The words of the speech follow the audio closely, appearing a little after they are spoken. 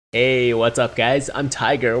Hey, what's up guys? I'm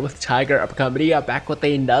Tiger with Tiger Uppercut Media, back with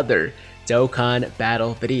another Dokkan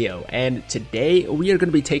battle video, and today we are going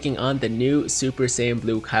to be taking on the new Super Saiyan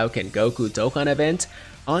Blue Kaioken Goku Dokkan event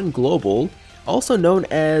on Global, also known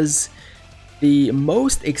as the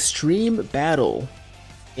most extreme battle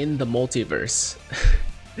in the multiverse.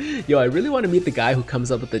 Yo, I really want to meet the guy who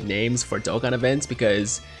comes up with the names for Dokkan events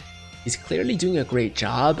because he's clearly doing a great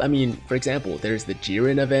job. I mean, for example, there's the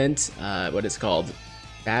Jiren event, what is it called?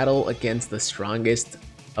 Battle against the strongest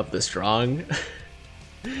of the strong.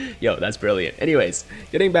 Yo, that's brilliant. Anyways,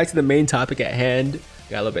 getting back to the main topic at hand,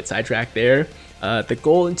 got a little bit sidetracked there. The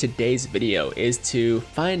goal in today's video is to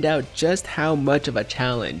find out just how much of a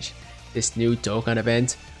challenge this new Dokkan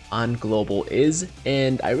event on Global is,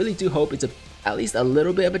 and I really do hope it's at least a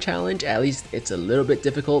little bit of a challenge. At least it's a little bit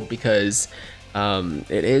difficult because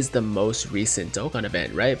it is the most recent Dokkan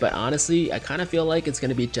event, right? But honestly, I kind of feel like it's going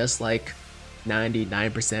to be just like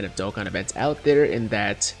 99% of Dokkan events out there, in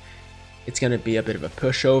that it's going to be a bit of a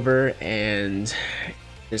pushover and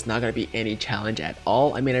there's not going to be any challenge at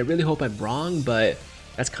all. I mean, I really hope I'm wrong, but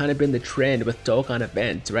that's kind of been the trend with Dokkan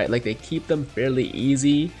events, right? Like, they keep them fairly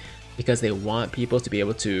easy because they want people to be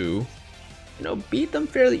able to, you know, beat them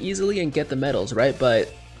fairly easily and get the medals, right?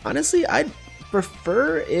 But honestly, I'd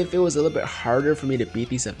prefer if it was a little bit harder for me to beat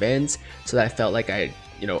these events so that I felt like I,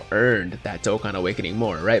 you know, earned that Dokkan Awakening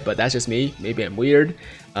more, right? But that's just me. Maybe I'm weird.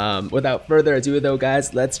 Without further ado though,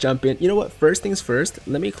 guys, let's jump in. You know what? First things first,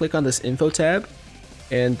 let me click on this info tab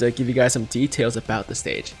and give you guys some details about the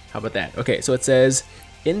stage. How about that? Okay, so it says,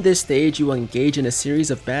 in this stage, you will engage in a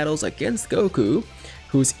series of battles against Goku,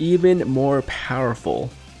 who's even more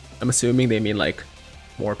powerful. I'm assuming they mean like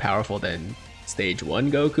more powerful than Stage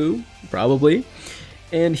 1 Goku, probably.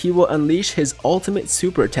 And he will unleash his ultimate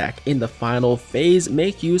super attack in the final phase.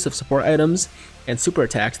 Make use of support items and super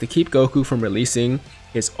attacks to keep Goku from releasing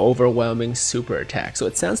his overwhelming super attack. So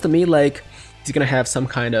it sounds to me like he's gonna have some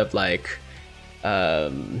kind of like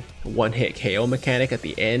one-hit KO mechanic at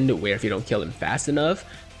the end, where if you don't kill him fast enough,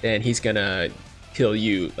 then he's gonna kill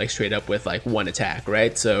you like straight up with like one attack,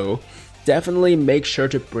 right? So definitely make sure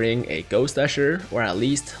to bring a Ghost Usher, or at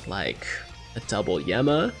least like a double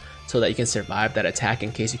Yema, so that you can survive that attack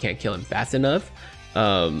in case you can't kill him fast enough.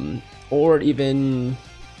 Or even,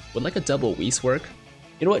 would like a double Whis work?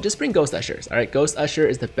 You know what, just bring Ghost Ushers. Alright, Ghost Usher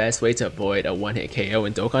is the best way to avoid a one-hit KO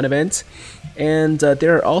in Dokkan events. And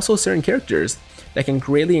there are also certain characters that can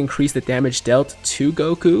greatly increase the damage dealt to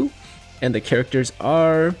Goku. And the characters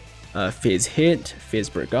are Fizz Hit, Fizz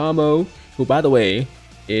Bergamo, who by the way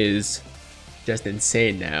is just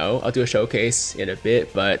insane now. I'll do a showcase in a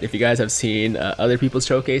bit, but if you guys have seen other people's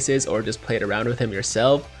showcases or just played around with him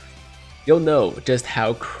yourself, you'll know just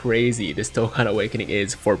how crazy this Dokkan Awakening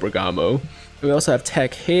is for Bergamo. We also have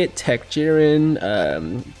Tech Hit, Tech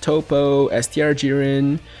Jiren, Topo, STR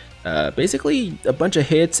Jiren, basically a bunch of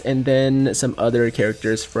hits, and then some other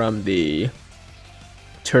characters from the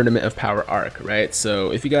Tournament of Power arc, right?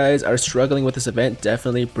 So if you guys are struggling with this event,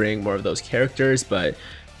 definitely bring more of those characters, but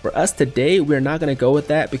for us today, we're not going to go with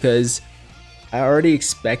that because I already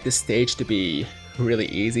expect the stage to be really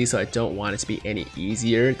easy, so I don't want it to be any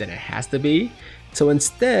easier than it has to be. So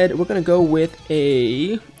instead, we're going to go with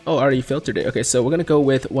a... Oh, I already filtered it. Okay, so we're going to go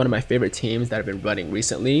with one of my favorite teams that I've been running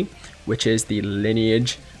recently, which is the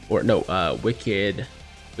Lineage, or no, Wicked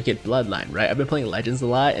Bloodline, right? I've been playing Legends a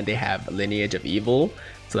lot, and they have Lineage of Evil,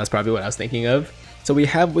 so that's probably what I was thinking of. So we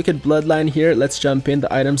have Wicked Bloodline here. Let's jump in.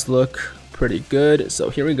 The items look pretty good, so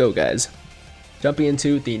here we go, guys. Jumping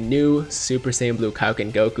into the new Super Saiyan Blue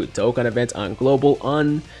Kaioken Goku Dokkan event on Global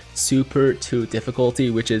on Super 2 difficulty,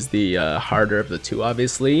 which is the harder of the two,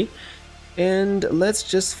 obviously. And let's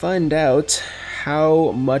just find out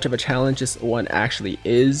how much of a challenge this one actually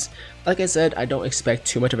is. Like I said, I don't expect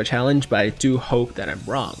too much of a challenge, but I do hope that I'm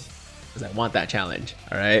wrong, because I want that challenge.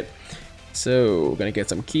 Alright, so we're gonna get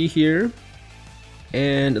some key here,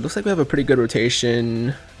 and it looks like we have a pretty good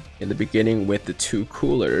rotation in the beginning with the two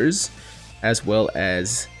coolers, as well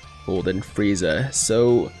as Golden Frieza.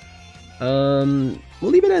 So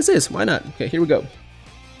we'll leave it as is, why not? Okay, here we go.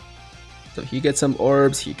 So he gets some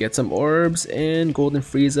orbs, he gets some orbs, and Golden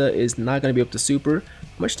Frieza is not going to be up to super.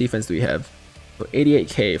 How much defense do we have? So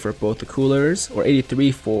 88k for both the coolers, or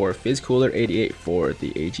 83 for Fizz Cooler, 88 for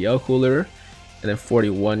the AGL Cooler, and then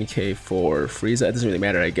 41k for Frieza. It doesn't really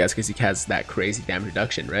matter, I guess, because he has that crazy damage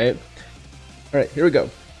reduction, right? Alright, here we go.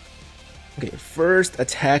 Okay, first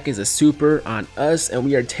attack is a super on us, and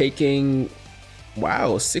we are taking,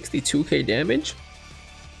 wow, 62k damage?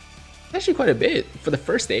 Actually quite a bit for the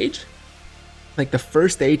first stage. Like the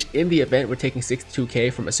first stage in the event, we're taking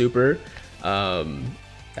 62k from a super.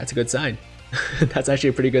 That's a good sign. That's actually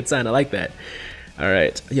a pretty good sign. I like that. All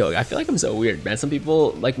right, yo, I feel like I'm so weird, man. Some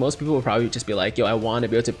people, like most people, will probably just be like, yo, I want to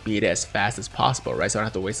be able to beat it as fast as possible, right? So I don't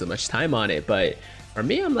have to waste so much time on it. But for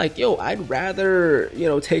me, I'm like, yo, I'd rather,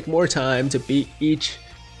 take more time to beat each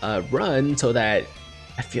run so that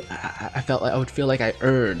I felt like I would feel like I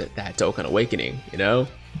earned that Dokkan Awakening,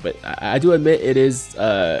 But I do admit it is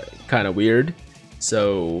kind of weird,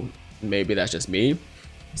 so maybe that's just me.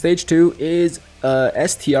 Stage 2 is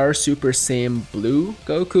STR Super Saiyan Blue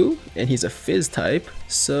Goku, and he's a Fizz type,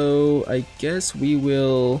 so I guess we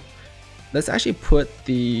will... Let's actually put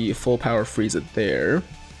the full power Frieza there,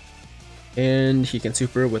 and he can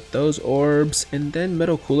super with those orbs, and then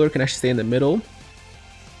Metal Cooler can actually stay in the middle,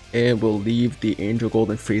 and we'll leave the Angel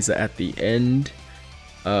Golden Frieza at the end,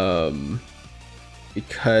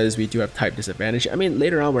 because we do have type disadvantage. I mean,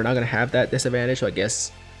 later on we're not going to have that disadvantage, so I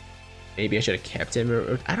guess maybe I should have kept him,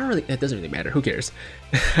 or I don't really, it doesn't really matter, who cares?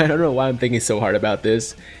 I don't know why I'm thinking so hard about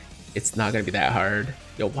this. It's not gonna be that hard.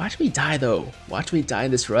 Yo, watch me die though. Watch me die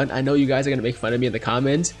in this run. I know you guys are gonna make fun of me in the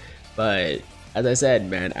comments, but as I said,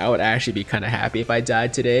 man, I would actually be kind of happy if I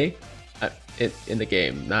died today in the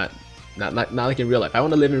game, not like in real life. I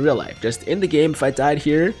want to live in real life. Just in the game, if I died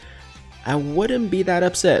here, I wouldn't be that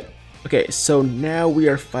upset. Okay, so now we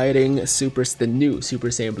are fighting the new Super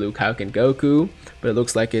Saiyan Blue Kaioken Goku, but it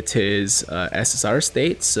looks like it's his SSR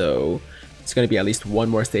state, so it's going to be at least one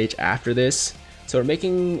more stage after this. So we're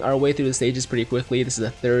making our way through the stages pretty quickly. This is the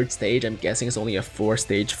third stage. I'm guessing it's only a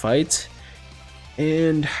 4-stage fight.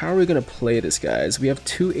 And how are we going to play this, guys? We have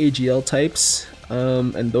 2 AGL types,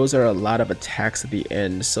 and those are a lot of attacks at the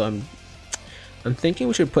end, so I'm thinking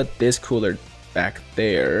we should put this cooler back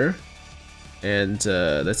there. And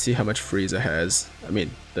let's see how much Frieza has. I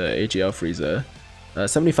mean, the AGL Frieza.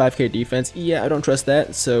 75k defense. Yeah, I don't trust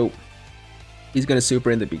that. So he's going to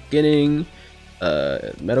super in the beginning.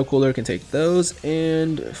 Metal Cooler can take those.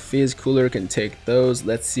 And Fizz Cooler can take those.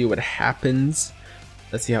 Let's see what happens.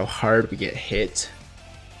 Let's see how hard we get hit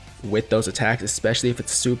with those attacks, especially if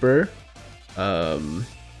it's super. Ooh,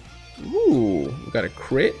 we got a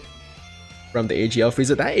crit from the AGL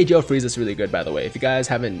Frieza. That AGL Frieza is really good, by the way. If you guys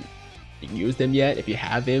haven't used him yet, if you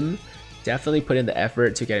have him, definitely put in the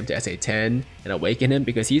effort to get him to SA10 and awaken him,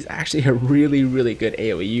 because he's actually a really good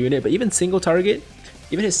AoE unit. But even single target,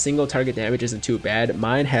 even his single target damage isn't too bad.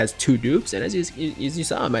 Mine has 2 dupes, and as you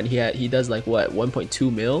saw, man, he does like what,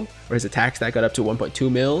 1.2 mil, or his attack stat got up to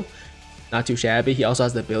 1.2 mil. Not too shabby. He also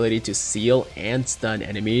has the ability to seal and stun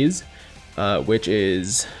enemies, which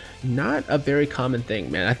is not a very common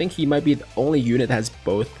thing, man. I think he might be the only unit that has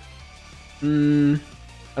both.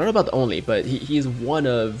 I don't know about the only, but he's one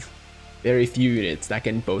of very few units that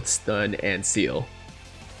can both stun and seal.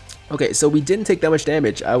 Okay, so we didn't take that much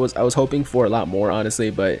damage. I was hoping for a lot more, honestly,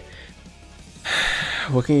 but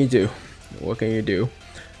what can you do? What can you do?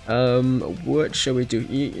 What should we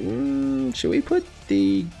do? Should we put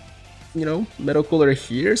the, Metal Cooler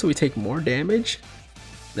here so we take more damage?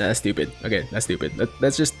 Nah, that's stupid. Okay, that's stupid.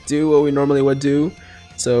 Let's just do what we normally would do.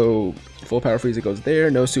 So full power Frieza goes there.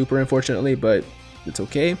 No super, unfortunately, but it's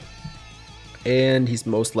okay. And he's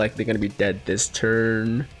most likely going to be dead this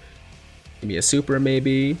turn. Give me a super,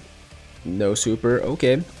 maybe. No super.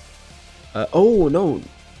 Okay. Oh, no.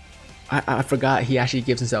 I forgot he actually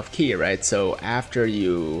gives himself ki, right? So after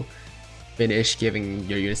you finish giving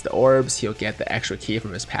your units the orbs, he'll get the extra ki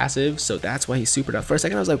from his passive. So that's why he's supered up. For a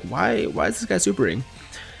second, I was like, why is this guy supering?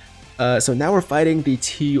 So now we're fighting the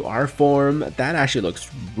TUR form. That actually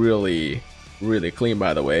looks really clean,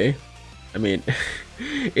 by the way. I mean,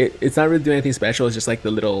 it's not really doing anything special. It's just like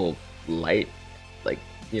the little light,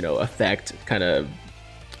 effect kind of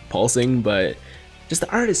pulsing. But just the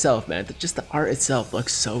art itself, man, just the art itself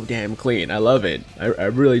looks so damn clean. I love it. I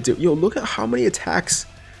really do. Yo, look at how many attacks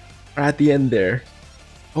are at the end there.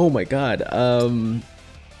 Oh my god. I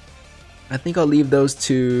think I'll leave those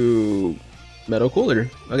to Metal Cooler.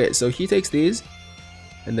 Okay, so he takes these,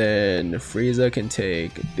 and then Frieza can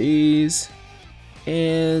take these.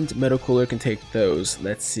 And Metal Cooler can take those.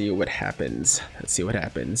 Let's see what happens.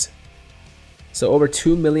 So over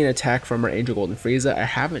 2 million attack from our Angel Golden Frieza. I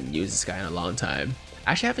haven't used this guy in a long time.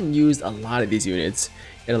 I actually haven't used a lot of these units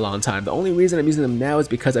in a long time. The only reason I'm using them now is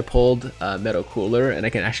because I pulled Metal Cooler, and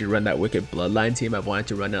I can actually run that Wicked Bloodline team I've wanted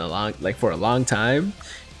to run for a long time.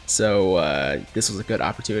 So this was a good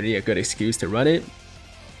opportunity, a good excuse to run it,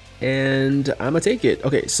 and I'm gonna take it.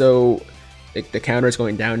 Okay, so the counter is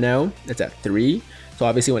going down now. It's at 3. So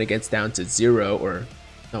obviously when it gets down to 0, or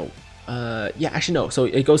no, yeah, actually no. So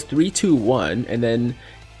it goes 3, 2, 1, and then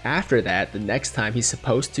after that, the next time he's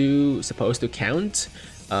supposed to count,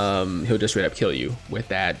 he'll just straight up kill you with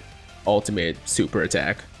that ultimate super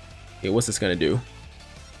attack. Okay, what's this gonna do?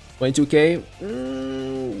 22k?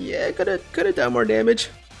 Yeah, could have done more damage.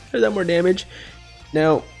 Could have done more damage.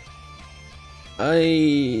 Now,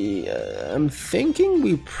 I'm thinking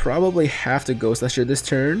we probably have to Ghost Usher this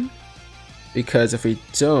turn, because if we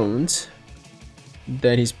don't,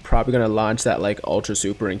 then he's probably gonna launch that like Ultra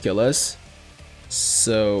Super and kill us.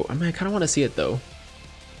 So I mean, I kind of want to see it though.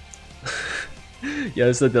 Yeah,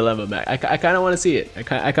 this is the dilemma, Mac. I kind of want to see it. I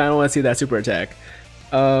kind of want to see that super attack.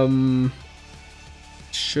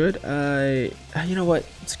 Should I? You know what?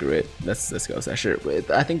 Screw it. Let's go. So sure.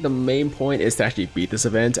 I think the main point is to actually beat this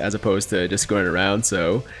event as opposed to just going around.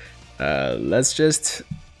 So let's just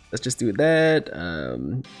do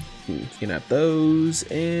that. He can have those,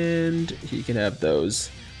 and he can have those,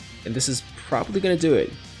 and this is probably gonna do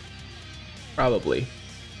it. Probably.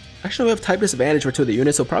 Actually, we have type disadvantage for 2 of the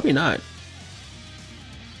units, so probably not.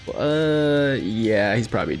 Yeah, he's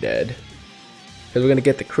probably dead. Because we're gonna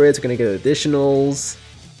get the crits, we're gonna get additionals,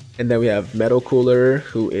 and then we have Metal Cooler,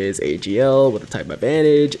 who is AGL with a type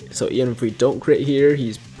advantage. So even if we don't crit here,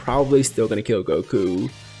 he's probably still gonna kill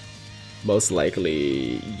Goku. Most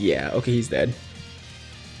likely, yeah. Okay, he's dead.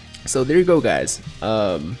 So there you go, guys.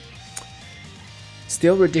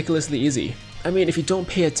 Still ridiculously easy. I mean, if you don't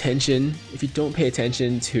pay attention,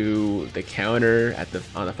 to the counter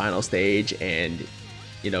on the final stage, and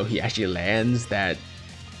you know he actually lands that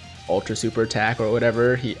Ultra Super attack or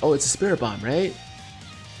whatever. Oh, it's a Spirit Bomb, right?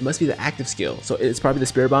 It must be the active skill, so it's probably the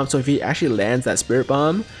Spirit Bomb. So if he actually lands that Spirit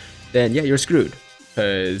Bomb, then yeah, you're screwed,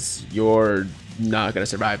 because you're not gonna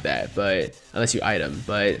survive that. But unless you item,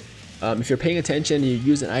 but if you're paying attention, you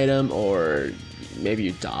use an item, or maybe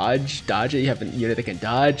you dodge it. You have a unit that can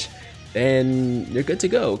dodge. Then you're good to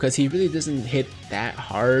go, because he really doesn't hit that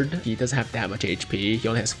hard. He doesn't have that much HP. He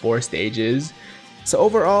only has 4 stages. So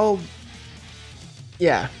overall,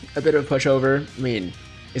 yeah, a bit of a pushover. I mean,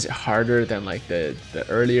 is it harder than like the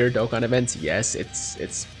earlier Dokkan events? Yes,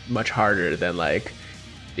 it's much harder than like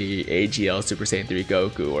the AGL Super Saiyan 3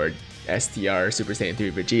 Goku or STR Super Saiyan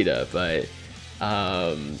 3 Vegeta, but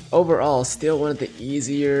overall, still one of the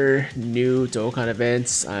easier new Dokkan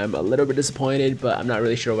events. I'm a little bit disappointed, but I'm not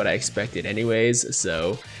really sure what I expected anyways.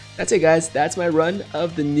 So that's it, guys. That's my run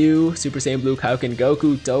of the new Super Saiyan Blue Kaioken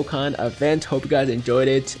Goku Dokkan event. Hope you guys enjoyed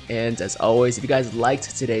it, and as always, if you guys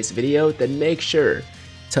liked today's video, then make sure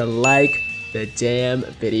to like the damn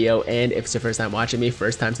video. And if it's your first time watching me,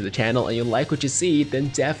 first time to the channel, and you like what you see, then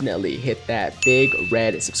definitely hit that big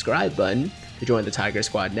red subscribe button to join the Tiger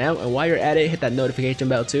Squad now. And while you're at it, hit that notification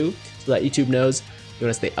bell too, so that YouTube knows you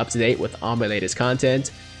want to stay up to date with all my latest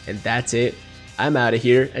content. And that's it. I'm out of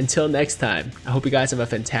here. Until next time, I hope you guys have a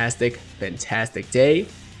fantastic day.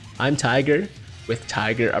 I'm Tiger with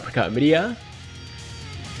Tiger Uppercut Media,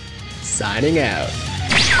 signing out.